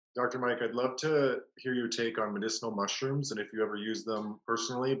Dr. Mike, I'd love to hear your take on medicinal mushrooms and if you ever use them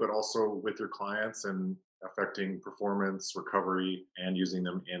personally, but also with your clients and affecting performance, recovery, and using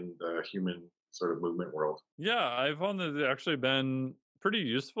them in the human sort of movement world. Yeah, I found that they've actually been pretty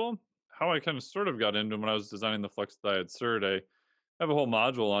useful. How I kind of sort of got into 'em when I was designing the Flex Diet Cert, I have a whole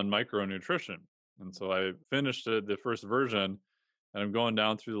module on micronutrition. And so I finished it, the first version, and I'm going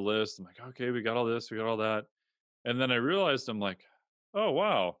down through the list. I'm like, okay, we got all this, we got all that. And then I realized I'm like, oh,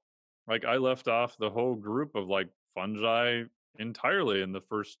 wow. Like I left off the whole group of like fungi entirely in the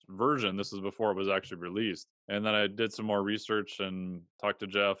first version. This is before it was actually released. And then I did some more research and talked to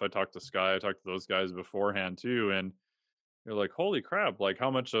Jeff. I talked to Sky. I talked to those guys beforehand too. And you're like, holy crap, like how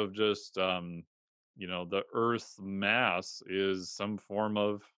much of just, the Earth's mass is some form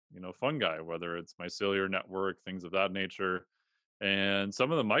of, fungi, whether it's mycelial network, things of that nature. And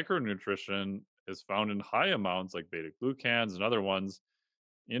some of the micronutrition is found in high amounts, like beta glucans and other ones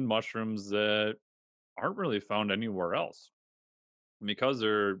in mushrooms that aren't really found anywhere else. And because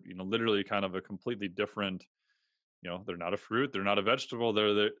they're, literally kind of a completely different, they're not a fruit, they're not a vegetable,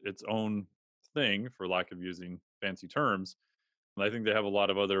 its own thing, for lack of using fancy terms. And I think they have a lot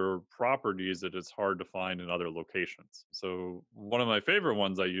of other properties that it's hard to find in other locations. So one of my favorite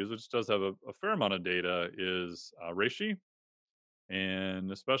ones I use, which does have a fair amount of data, is reishi,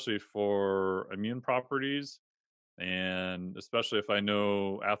 and especially for immune properties, and especially if I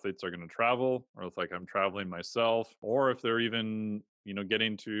know athletes are going to travel, or if like I'm traveling myself, or if they're even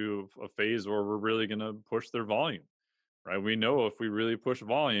getting to a phase where we're really going to push their volume, right? We know if we really push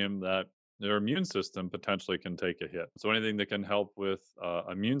volume that their immune system potentially can take a hit. So anything that can help with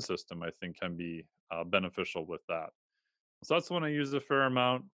immune system, I think, can be beneficial with that. So that's when I use a fair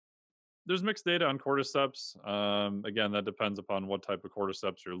amount. There's mixed data on cordyceps. Again, that depends upon what type of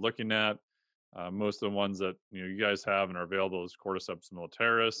cordyceps you're looking at. Most of the ones that you guys have and are available is Cordyceps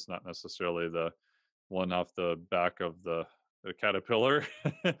militaris, not necessarily the one off the back of the caterpillar.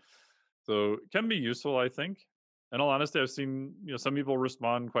 So it can be useful, I think. In all honesty, I've seen some people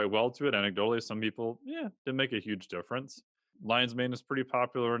respond quite well to it anecdotally. Some people, yeah, didn't make a huge difference. Lion's mane is pretty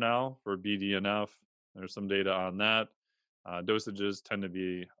popular now for BDNF. There's some data on that. Dosages tend to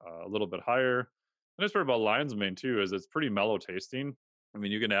be a little bit higher. The nice part about lion's mane too is it's pretty mellow tasting. I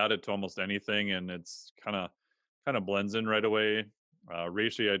mean, you can add it to almost anything, and it's kind of blends in right away.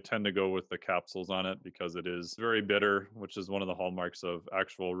 Reishi, I tend to go with the capsules on it because it is very bitter, which is one of the hallmarks of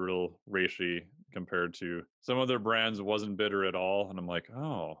actual real reishi compared to some other brands wasn't bitter at all. And I'm like,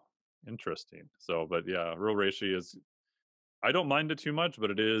 oh, interesting. So, but yeah, real reishi is, I don't mind it too much,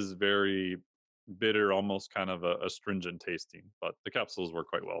 but it is very bitter, almost kind of a astringent tasting. But the capsules work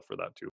quite well for that too.